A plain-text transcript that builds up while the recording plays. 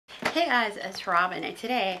Hey guys, it's Robin, and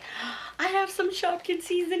today I have some Shopkins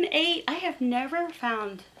Season 8. I have never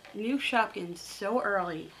found new Shopkins so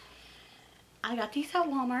early. I got these at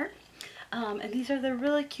Walmart, and these are the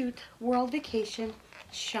really cute World Vacation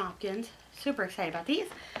Shopkins. Super excited about these.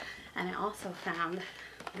 And I also found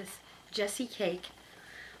this Jessiecake,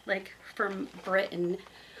 like from Britain,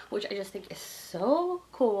 which I just think is so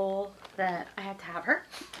cool that I had to have her.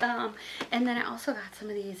 And then I also got some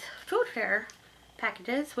of these food fair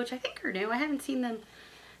packages, which I think are new. I haven't seen them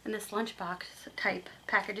in this lunchbox type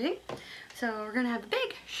packaging. So we're gonna have a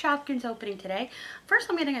big Shopkins opening today. First,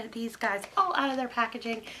 I'm gonna get these guys all out of their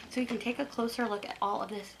packaging so you can take a closer look at all of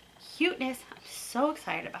this cuteness. I'm so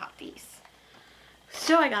excited about these.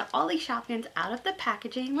 So I got all these Shopkins out of the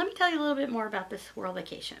packaging. Let me tell you a little bit more about this World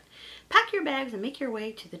Vacation. Pack your bags and make your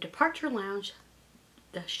way to the departure lounge.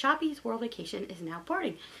 The Shoppies World Vacation is now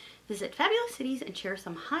boarding. Visit fabulous cities and share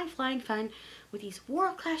some high-flying fun with these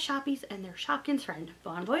world-class Shoppies and their Shopkins friend.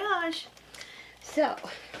 Bon voyage! So,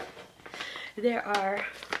 there are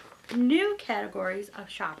new categories of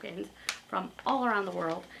Shopkins from all around the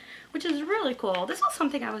world, which is really cool. This was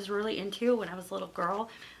something I was really into when I was a little girl.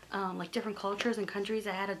 Like different cultures and countries.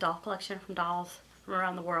 I had a doll collection from dolls from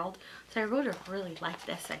around the world. So I really like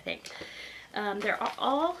this, I think. There are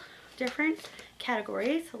all different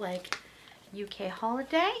categories like UK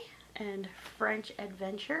holiday and French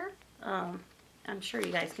adventure. I'm sure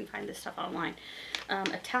you guys can find this stuff online.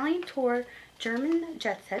 Italian tour, German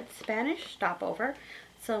jet set, Spanish stopover,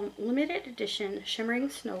 some limited edition shimmering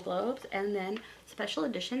snow globes, and then special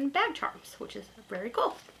edition bag charms, which is very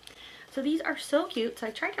cool. So these are so cute. So I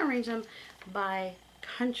tried to arrange them by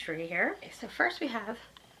country here. Okay, so first we have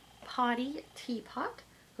Potty Teapot,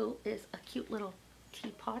 who is a cute little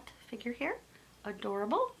teapot figure here.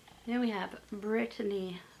 Adorable. Then we have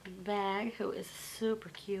Brittany Bag, who is a super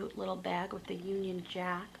cute little bag with the Union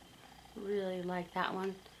Jack. Really like that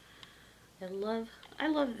one. I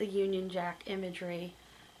love the Union Jack imagery.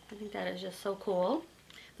 I think that is just so cool.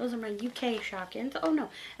 Those are my UK Shopkins. Oh no,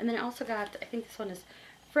 and then I also got, I think this one is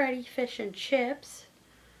Freddy Fish and Chips,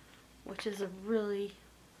 which is a really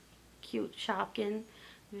cute Shopkin.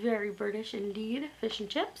 Very British indeed. Fish and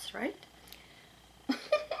chips, right?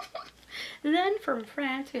 Then from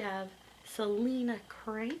France we have Selena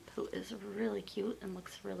Crepe, who is really cute and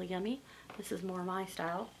looks really yummy. This is more my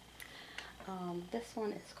style. This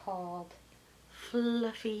one is called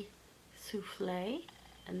Fluffy Souffle,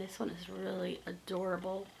 and this one is really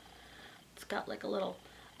adorable. It's got like a little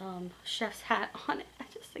chef's hat on it. I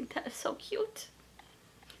just think that is so cute.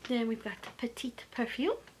 Then we've got Petite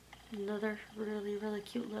Perfume, another really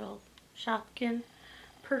cute little Shopkin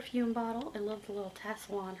perfume bottle. I love the little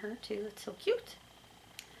tassel on her too. It's so cute.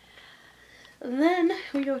 Then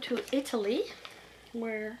we go to Italy,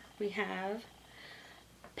 where we have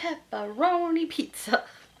pepperoni pizza.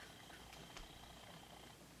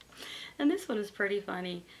 And this one is pretty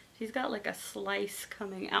funny. She's got like a slice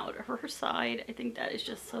coming out of her side. I think that is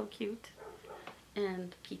just so cute.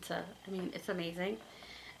 And pizza, I mean, it's amazing.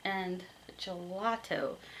 And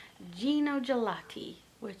gelato, Gino Gelati,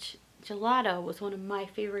 which gelato was one of my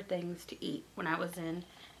favorite things to eat when I was in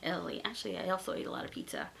Italy. Actually, I also ate a lot of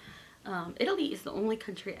pizza. Italy is the only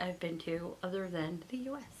country I've been to other than the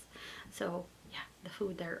US. So yeah, the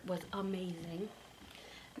food there was amazing.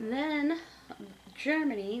 Then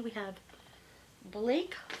Germany, we have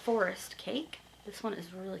Blake Forest cake. This one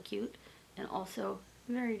is really cute and also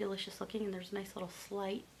very delicious looking, and there's a nice little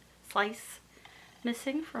slice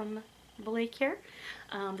missing from Blake here.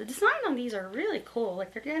 The design on these are really cool.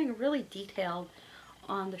 Like, they're getting really detailed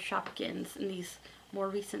on the Shopkins in these more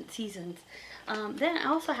recent seasons. Then I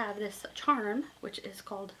also have this charm, which is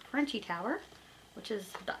called Frenchy Tower, which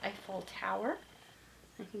is the Eiffel Tower.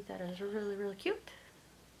 I think that is really cute.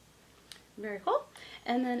 Very cool.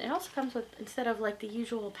 And then it also comes with, instead of like the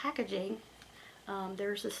usual packaging,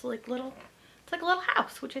 there's this like little, it's like a little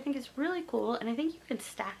house, which I think is really cool. And I think you can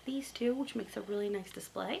stack these too, which makes a really nice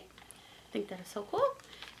display. I think that is so cool.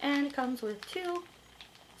 And it comes with 2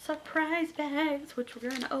 surprise bags, which we're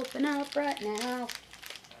going to open up right now.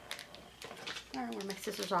 I don't know where my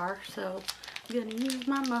scissors are, so I'm going to use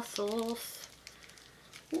my muscles.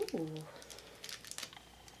 Ooh.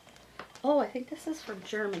 Oh, I think this is from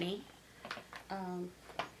Germany.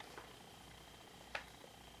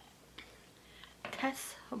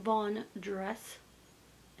 Tess Von dress.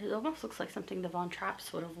 It almost looks like something the Von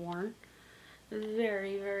Trapps would have worn.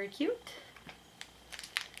 Very cute.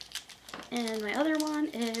 And my other one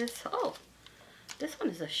is, oh, this one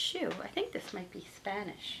is a shoe. I think this might be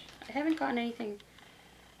Spanish. I haven't gotten anything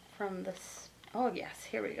from the Oh yes,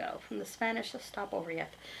 here we go. From the Spanish, let's stop over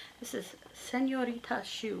yet. This is Senorita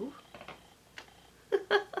Shoe.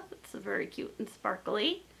 It's very cute and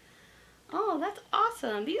sparkly. Oh, that's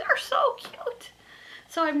awesome. These are so cute.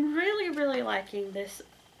 So I'm really liking this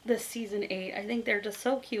season 8. I think they're just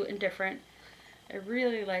so cute and different. I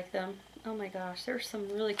really like them. Oh my gosh, there's some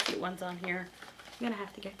really cute ones on here. I'm gonna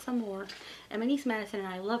have to get some more. And my niece Madison and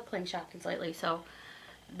I love playing Shopkins lately, so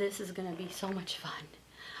this is gonna be so much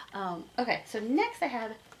fun. Okay, so next I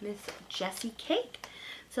have Miss Jessicake.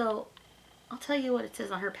 So I'll tell you what it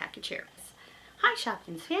says on her package here. Hi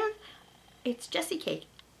Shopkins fans, it's Jessicake,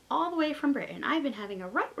 all the way from Britain. I've been having a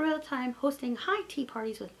right royal time hosting high tea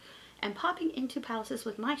parties with and popping into palaces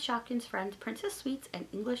with my Shopkins friends Princess Sweets and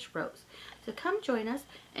English Rose. So come join us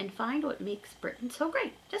and find what makes Britain so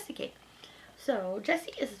great. Jessicake. So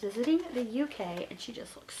Jessie is visiting the UK and she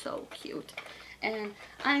just looks so cute. And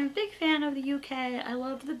I'm a big fan of the UK. I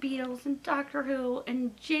love the Beatles and Doctor Who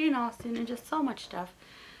and Jane Austen and just so much stuff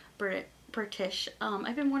British.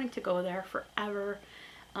 I've been wanting to go there forever.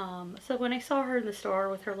 So when I saw her in the store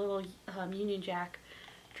with her little Union Jack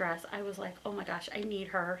dress, I was like, oh my gosh, I need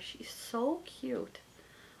her. She's so cute.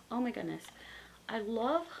 Oh my goodness. I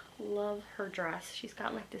love her dress. She's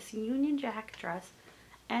got like this Union Jack dress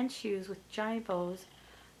and shoes with giant bows.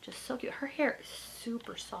 Just so cute. Her hair is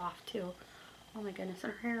super soft too. Oh my goodness.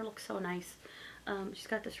 And her hair looks so nice. She's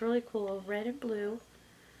got this really cool red and blue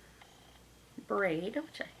braid,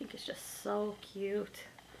 which I think is just so cute.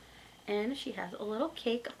 And she has a little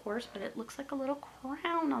cake, of course, but it looks like a little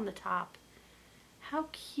crown on the top. How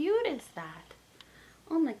cute is that?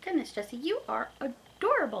 Oh my goodness, Jessie, you are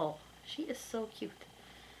adorable. She is so cute.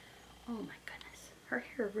 Oh my goodness. Her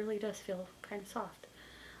hair really does feel kind of soft.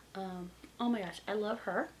 Oh my gosh, I love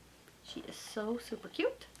her. She is so super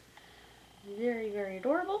cute. Very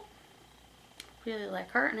adorable. Really like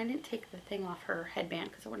her. And I didn't take the thing off her headband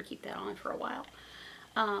because I want to keep that on for a while.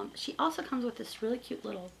 She also comes with this really cute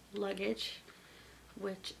little luggage,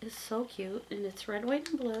 which is so cute. And it's red, white,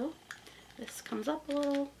 and blue. This comes up a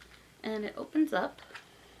little and it opens up.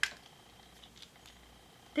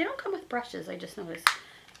 They don't come with brushes, I just noticed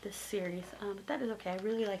this series. But that is okay. I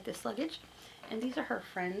really like this luggage. And these are her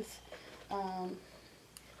friends.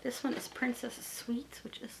 This one is Princess Sweets,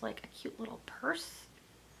 which is like a cute little purse.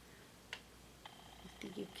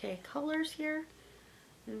 With the UK colors here.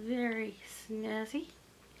 Very snazzy.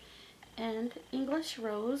 And English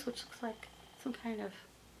Rose, which looks like some kind of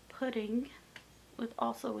pudding.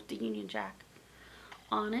 Also with the Union Jack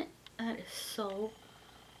on it. That is so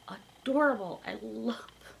adorable. I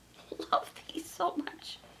love these so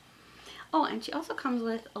much. Oh, and she also comes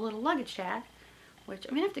with a little luggage tag, which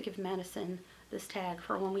I'm gonna have to give Madison this tag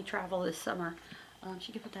for when we travel this summer.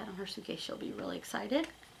 She can put that on her suitcase. She'll be really excited.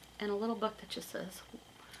 And a little book that just says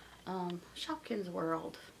Shopkins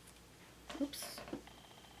World. Oops.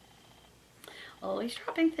 Always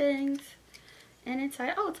dropping things. And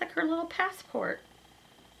inside, oh, it's like her little passport.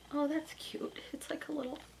 Oh, that's cute. It's like a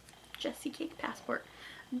little Jessiecake passport.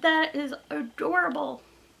 That is adorable.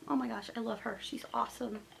 Oh my gosh, I love her. She's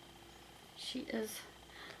awesome. She is.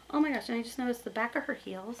 Oh my gosh, and I just noticed the back of her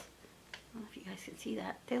heels. I don't know if you guys can see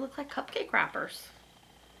that. They look like cupcake wrappers.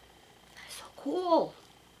 That's so cool.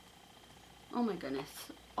 Oh my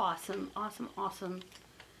goodness. Awesome. I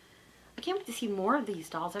can't wait to see more of these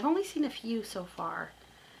dolls. I've only seen a few so far.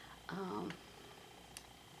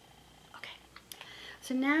 Okay.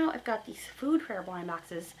 So now I've got these food fair blind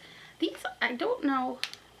boxes. These, I don't know.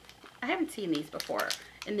 I haven't seen these before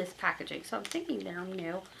in this packaging, so I'm thinking they're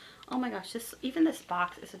new. Oh my gosh, even this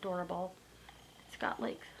box is adorable. It's got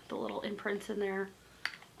like the little imprints in there.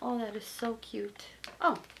 Oh, that is so cute.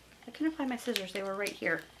 Oh, I couldn't find my scissors. They were right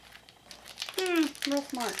here. Real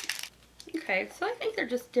smart. Okay, so I think they're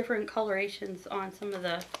just different colorations on some of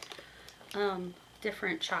the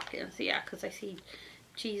different Shopkins. Yeah, because I see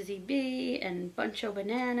Cheesy Bee and Buncho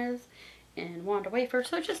Bananas and Wanda Wafer.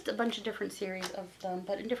 So it's just a bunch of different series of them,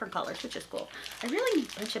 but in different colors, which is cool. I really need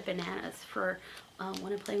a bunch of bananas for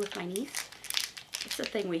when I'm playing with my niece. It's a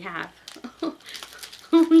thing we have.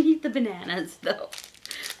 We need the bananas, though.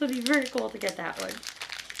 So it'd be very cool to get that one.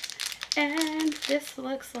 And this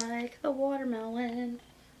looks like the watermelon.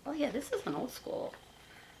 Oh yeah, this is an old school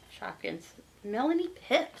Shopkins. Melanie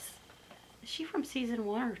Pips. Is she from season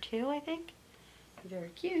 1 or 2, I think? Very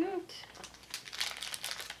cute.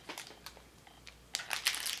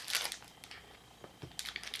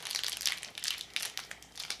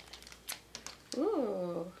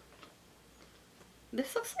 Ooh.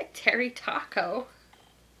 This looks like Terry Taco.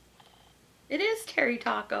 It is Terry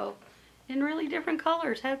Taco in really different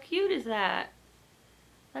colors. How cute is that?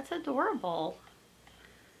 That's adorable.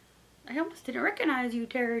 I almost didn't recognize you,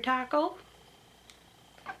 Terry Taco.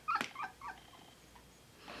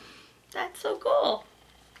 That's so cool.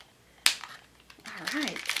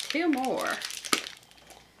 Alright, 2 more.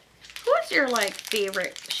 Who's your like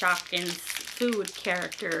favorite Shopkins food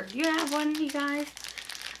character? Do you have one, you guys?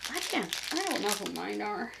 I don't know who mine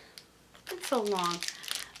are. It's been so long.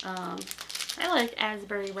 I like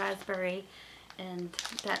Asbury Raspberry and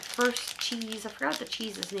that first cheese. I forgot what the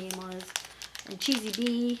cheese's name was. And Cheesy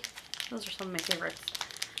Bee. Those are some of my favorites.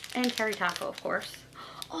 And Terry Taco, of course.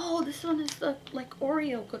 Oh, this one is the like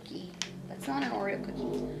Oreo cookie. That's not an Oreo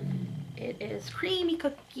cookie. It is creamy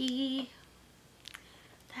cookie.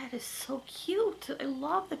 That is so cute. I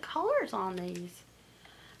love the colors on these.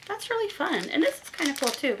 That's really fun. And this is kind of cool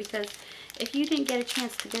too, because if you didn't get a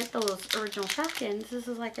chance to get those original Shopkins, this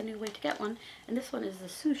is like a new way to get one. And this one is the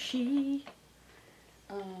sushi.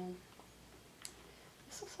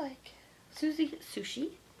 This looks like sushi.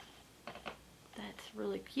 That's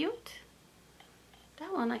really cute.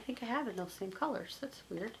 That one I think I have in those same colors. That's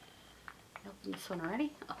weird. I opened this one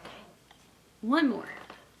already. Okay. One more.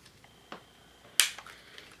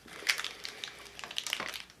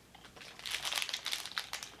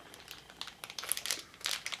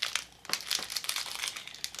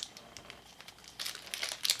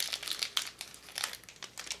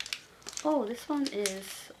 Oh, this one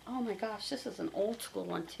is, oh my gosh, this is an old school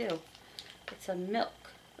one too. It's a milk.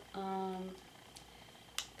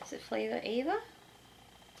 Is it Flavor Ava?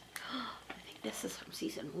 I think this is from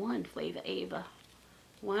season 1, Flavor Ava.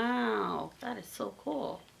 Wow, that is so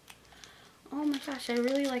cool. Oh my gosh, I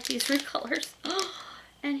really like these recolors.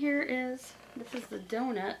 And here is, this is the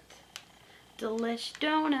donut. Delish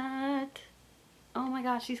donut. Oh my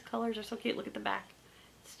gosh, these colors are so cute. Look at the back.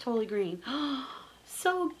 It's totally green.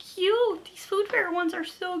 So cute. These Food Fair ones are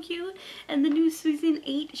so cute. And the new season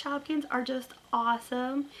 8 Shopkins are just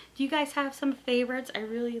awesome. Do you guys have some favorites? I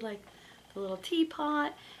really like the little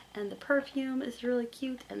teapot. And the perfume is really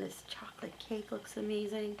cute. And this chocolate cake looks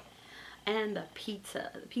amazing. And the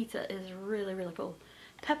pizza. The pizza is really, really cool.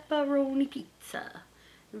 Pepperoni pizza.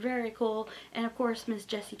 Very cool. And of course, Miss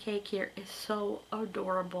Jessiecake here is so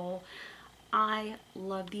adorable. I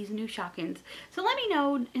love these new Shopkins. So let me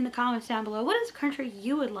know in the comments down below, what is a country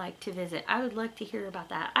you would like to visit? I would like to hear about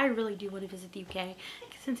that. I really do want to visit the UK.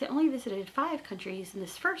 Since I only visited 5 countries in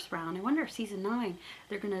this first round, I wonder if season 9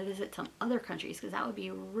 they're going to visit some other countries, because that would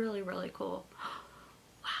be really, really cool.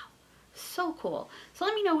 Wow, so cool. So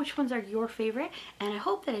let me know which ones are your favorite, and I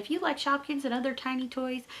hope that if you like Shopkins and other tiny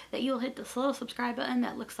toys, that you'll hit this little subscribe button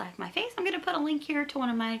that looks like my face. I'm going to put a link here to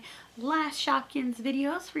one of my last Shopkins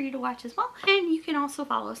videos for you to watch as well, and you can also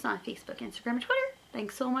follow us on Facebook, Instagram, and Twitter.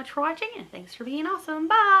 Thanks so much for watching, and thanks for being awesome.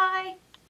 Bye!